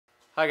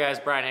Hi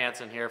guys, Brian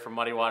Hansen here from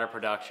Muddy Water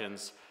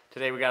Productions.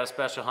 Today we got a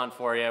special hunt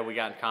for you. We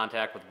got in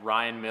contact with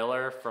Ryan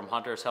Miller from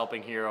Hunters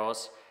Helping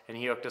Heroes, and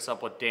he hooked us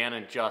up with Dan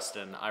and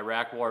Justin,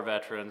 Iraq War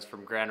veterans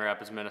from Grand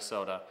Rapids,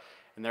 Minnesota.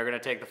 And they're going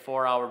to take the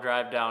 4-hour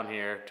drive down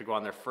here to go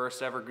on their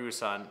first ever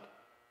goose hunt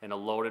in a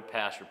loaded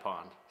pasture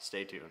pond.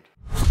 Stay tuned.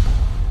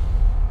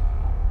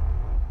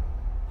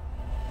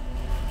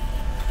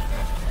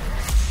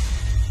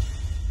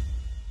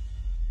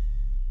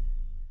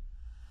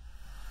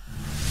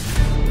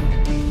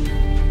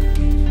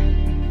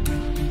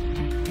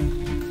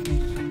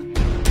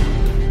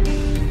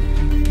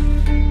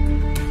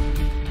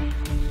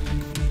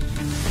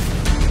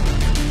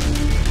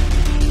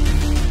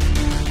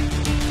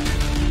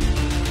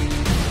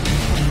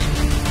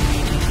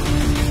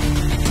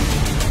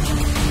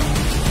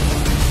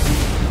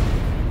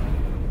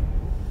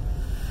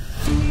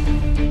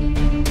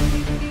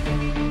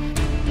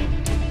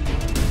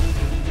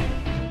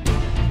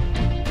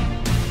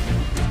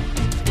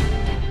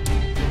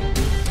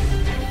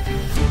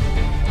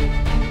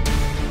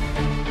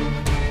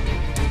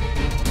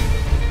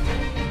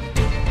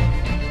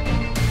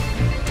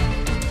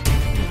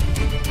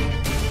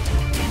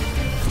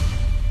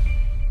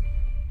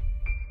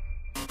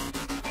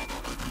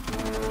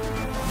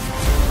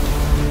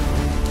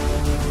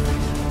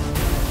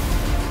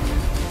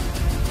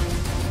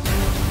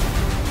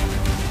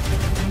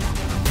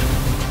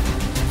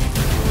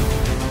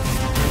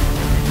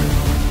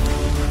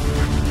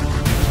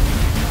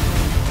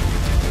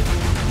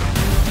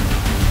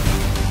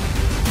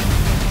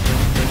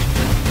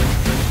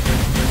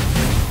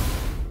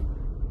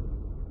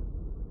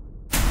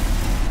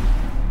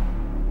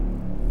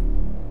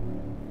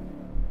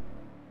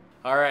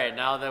 Alright,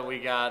 now that we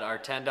got our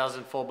 10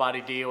 dozen full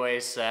body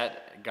DOAs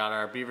set, got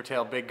our beaver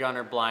tail big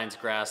gunner blinds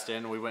grassed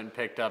in, we went and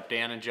picked up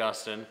Dan and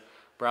Justin,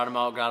 brought them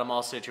out, got them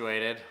all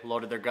situated,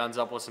 loaded their guns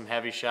up with some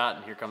heavy shot,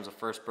 and here comes the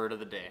first bird of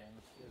the day.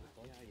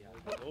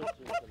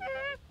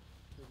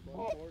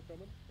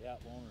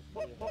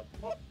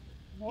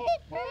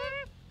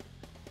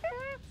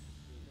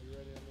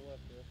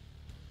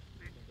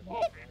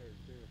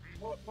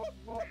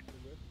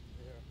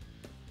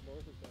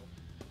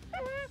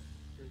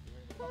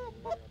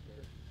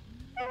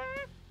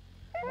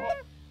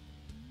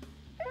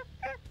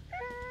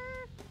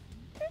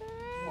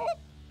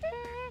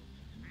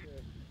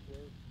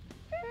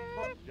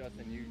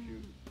 Justin, you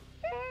shoot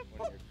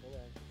when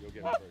you'll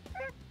get him first.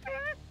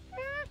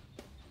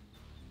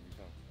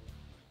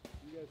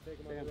 You guys take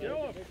him on the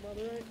right. Take him on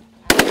the right.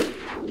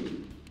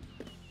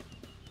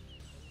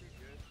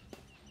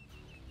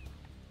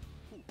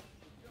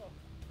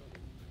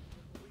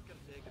 We could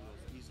have taken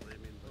those easily. I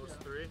mean, those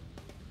three.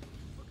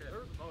 Okay,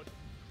 there's about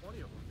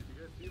 20 of them. Did you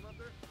guys see them up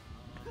there?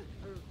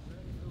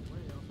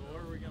 So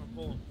where are we going to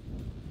pull them?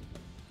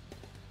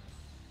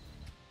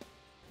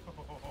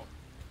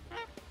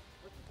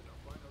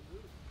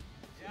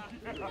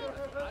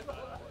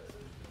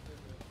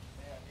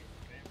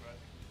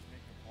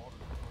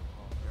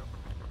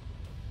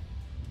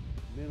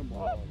 Minimal.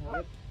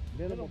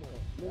 Minimal.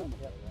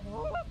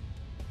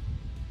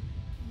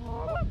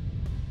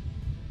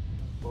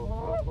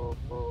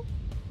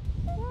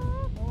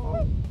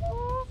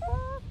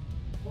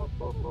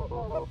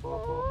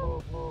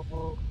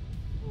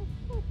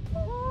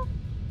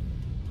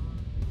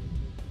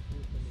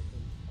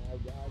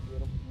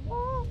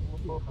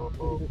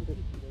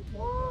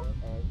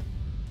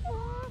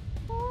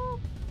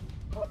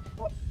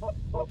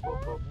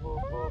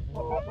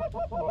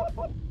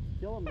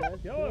 Kill him, guys.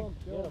 Kill him.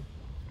 Kill him.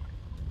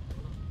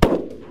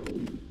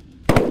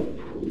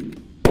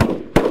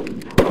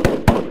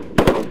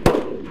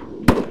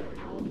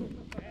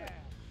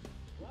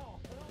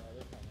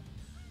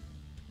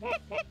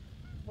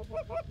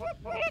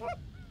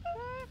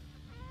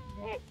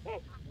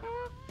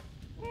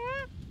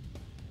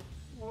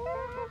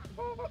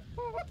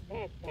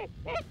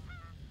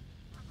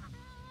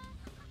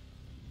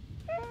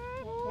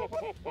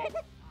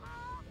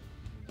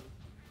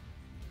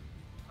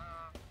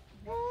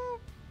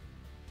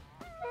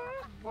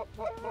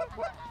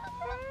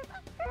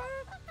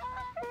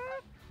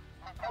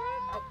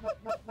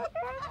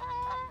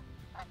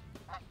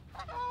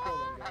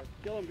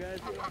 Kill him, guys.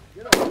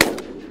 Get him.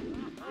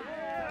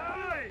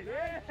 Nice!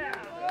 Yeah!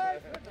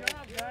 Good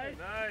job, guys.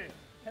 Nice.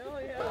 Hell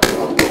yeah.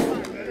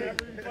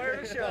 Fire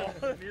the shell.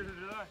 Neither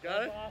did I.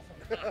 Got it? Awesome.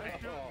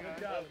 Good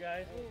job,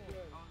 guys.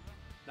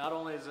 Not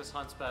only is this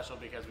hunt special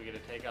because we get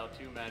to take out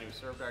 2 men who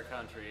served our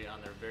country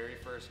on their very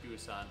first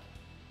goose hunt,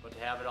 but to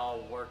have it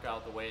all work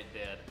out the way it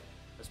did,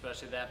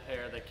 especially that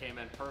pair that came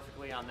in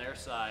perfectly on their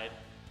side,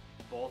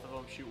 both of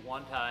them shoot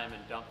one time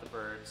and dump the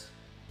birds,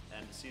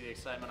 and to see the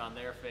excitement on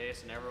their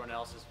face and everyone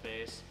else's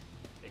face,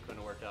 it couldn't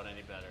have worked out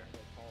any better.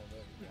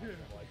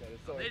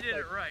 They did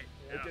it right.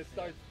 It just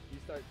starts, you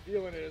start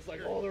feeling it, it's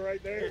like, oh, they're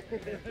right there.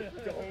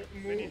 Don't move.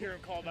 Then you hear him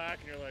call back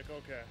and you're like,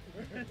 okay.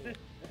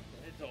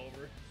 It's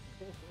over.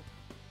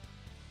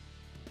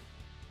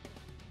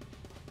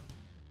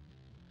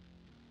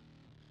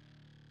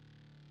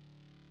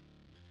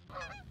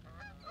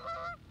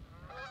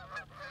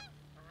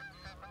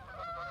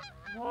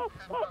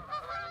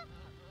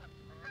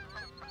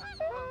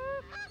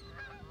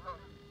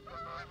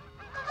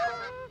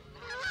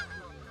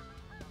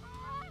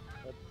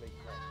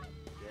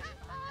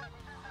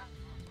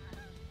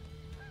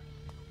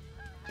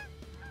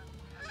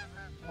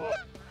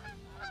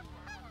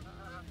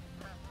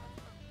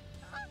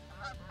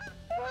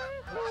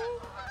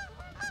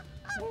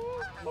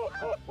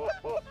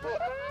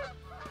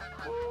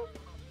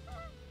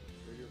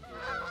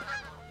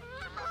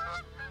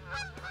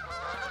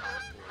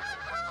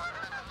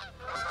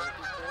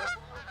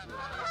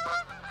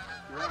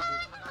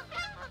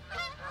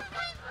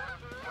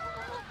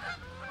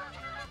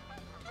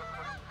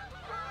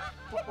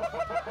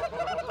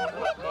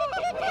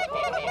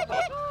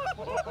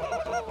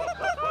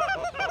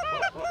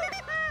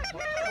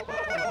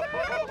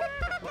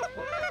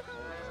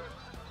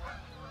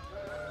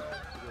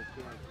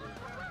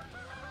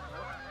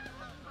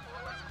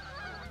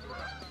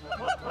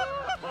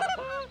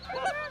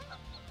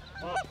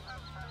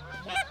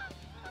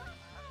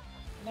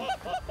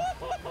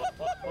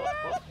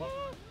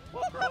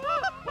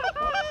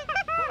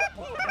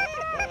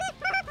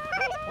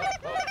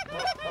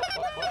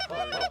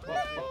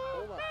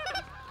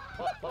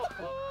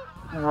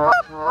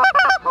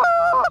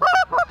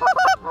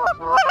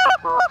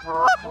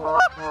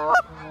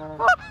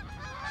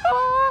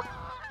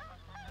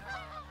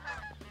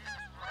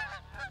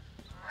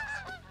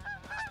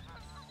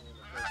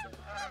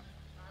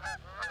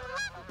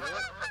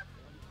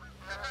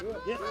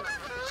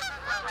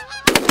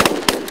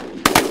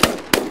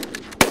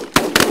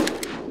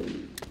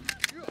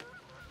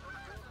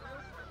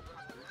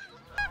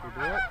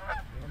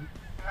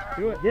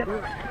 Do it. Yep.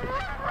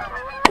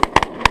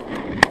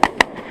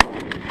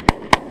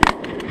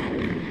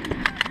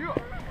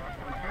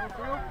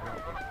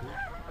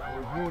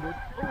 Wounded.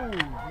 Ooh,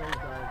 no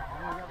dive.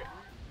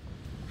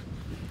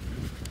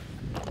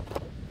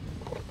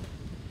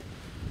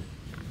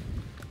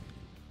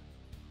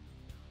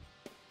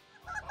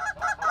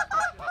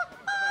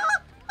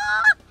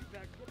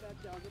 Get back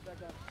down, get back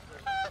down.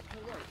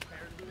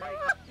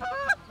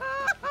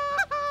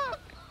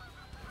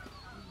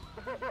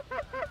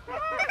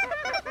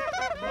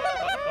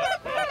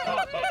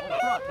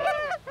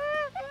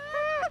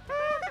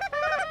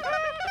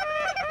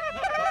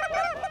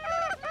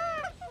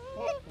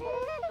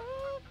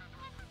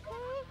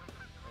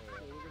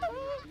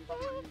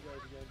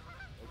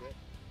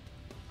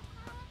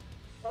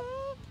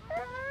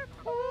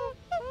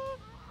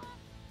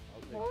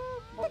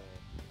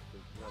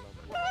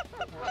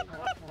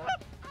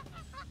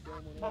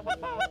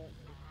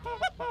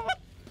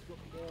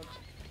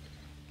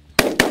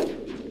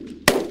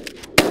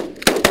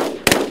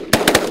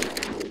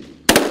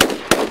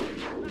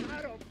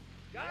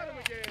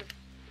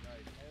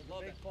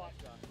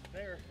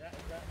 There, that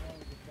one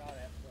was a shot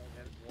at. So.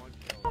 That is one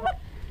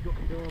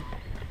kill.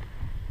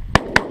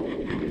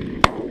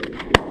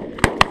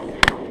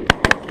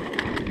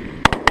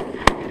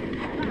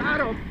 Got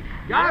him!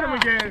 Got him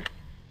again!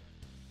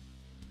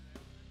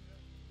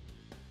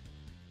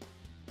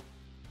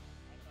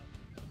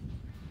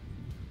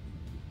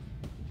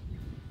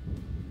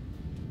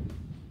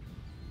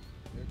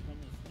 Here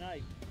comes the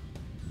snipe.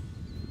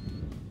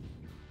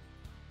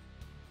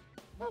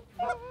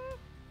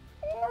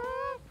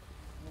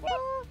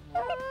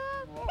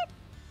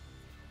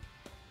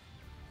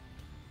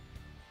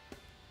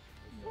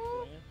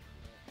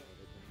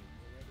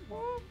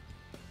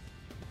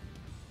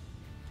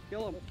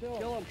 Kill him!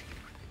 Kill him!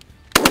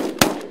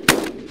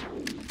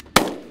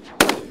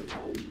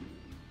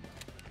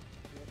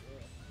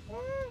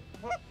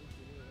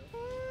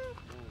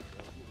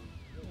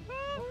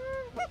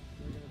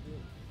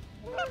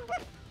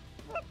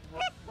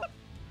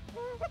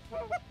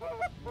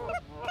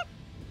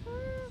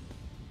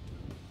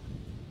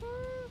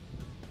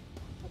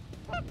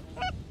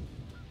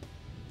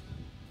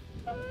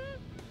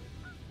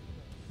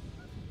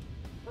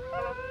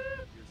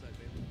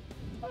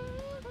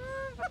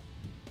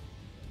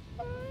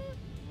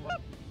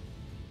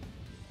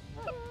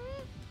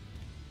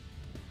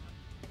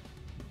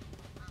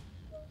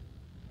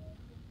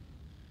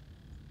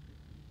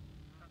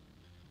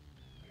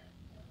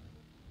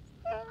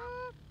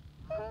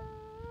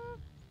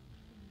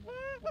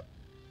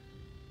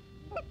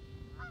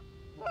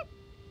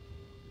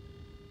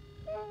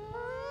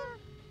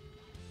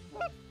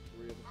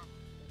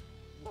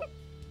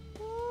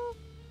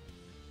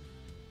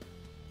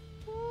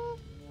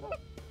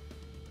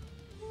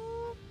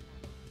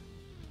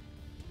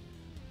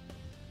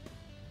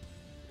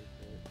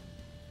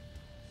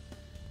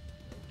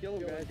 Kill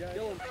him, guys.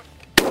 Kill him.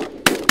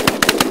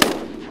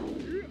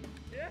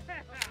 Yeah!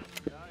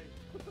 Nice.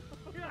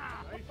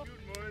 Nice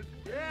shooting, boys.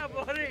 Yeah,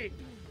 buddy!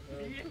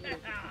 Yeah!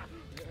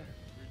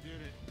 We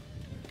did it.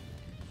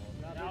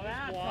 Now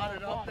that's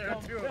squatted how up there,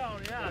 comes too. down,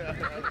 yeah.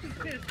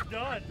 It's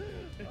done.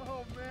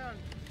 Oh, man.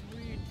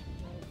 Sweet.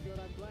 Oh, good.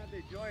 I'm glad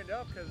they joined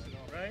up because,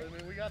 Right? I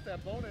mean, we got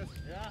that bonus.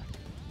 Yeah.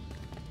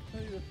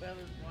 Look at the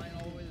feathers flying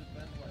all the way to the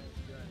fence line.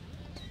 Good.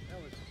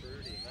 That was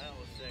pretty. That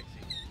was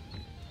sexy.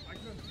 I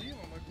couldn't see them.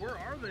 I'm like, where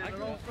are they? I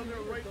And all of a couldn't sudden see they're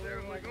them right until there.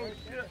 I'm they were like, like oh, right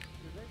shit.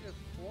 They just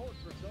float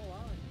for so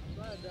long. I'm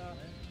glad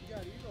you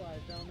got eagle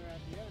eyes down there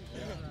at the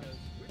end.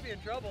 We'd be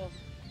in trouble.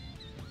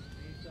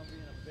 Need somebody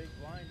in a big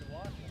blind to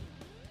watch them.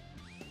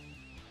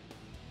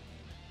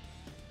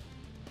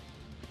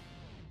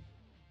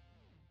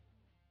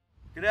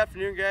 Good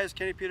afternoon, guys.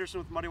 Kenny Peterson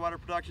with Muddy Water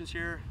Productions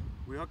here.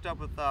 We hooked up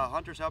with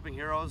Hunters Helping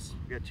Heroes.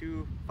 We got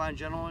two fine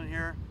gentlemen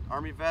here,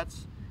 Army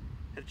vets.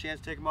 Had a chance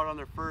to take them out on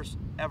their first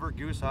ever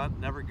goose hunt.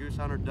 Never goose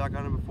hunted or duck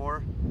hunted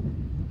before.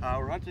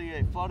 We're hunting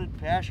a flooded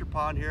pasture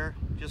pond here.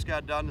 Just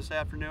got done this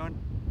afternoon.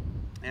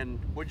 And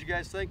what'd you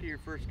guys think of your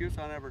first goose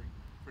hunt ever?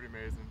 Pretty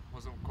amazing.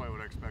 Wasn't quite what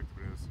I expected,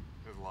 but it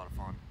was a lot of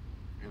fun.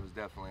 It was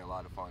definitely a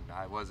lot of fun.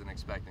 I wasn't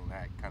expecting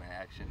that kind of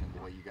action and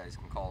the way you guys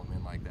can call them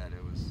in like that.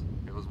 It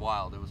was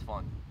wild. It was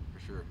fun, for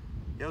sure.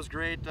 It was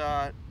great.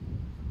 The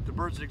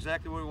birds did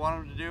exactly what we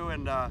wanted them to do,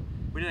 and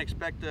we didn't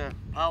expect to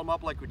pile them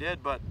up like we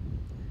did, but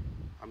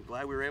I'm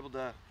glad we were able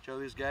to show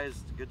these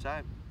guys a good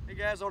time. Hey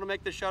guys, I want to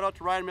make this shout out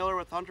to Ryan Miller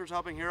with Hunters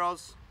Helping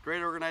Heroes.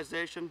 Great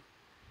organization.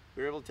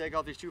 We were able to take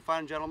out these two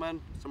fine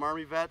gentlemen, some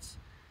Army vets.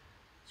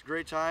 It's a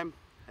great time.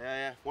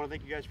 I want to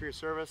thank you guys for your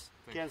service.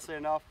 Can't say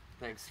enough.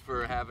 Thanks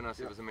for having us.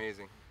 It was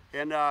amazing.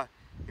 And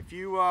if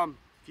you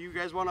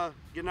guys want to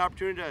get an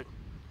opportunity to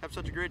have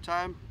such a great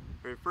time,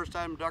 or your first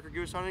time duck or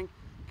goose hunting,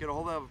 get a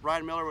hold of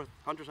Ryan Miller with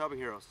Hunters Helping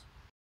Heroes.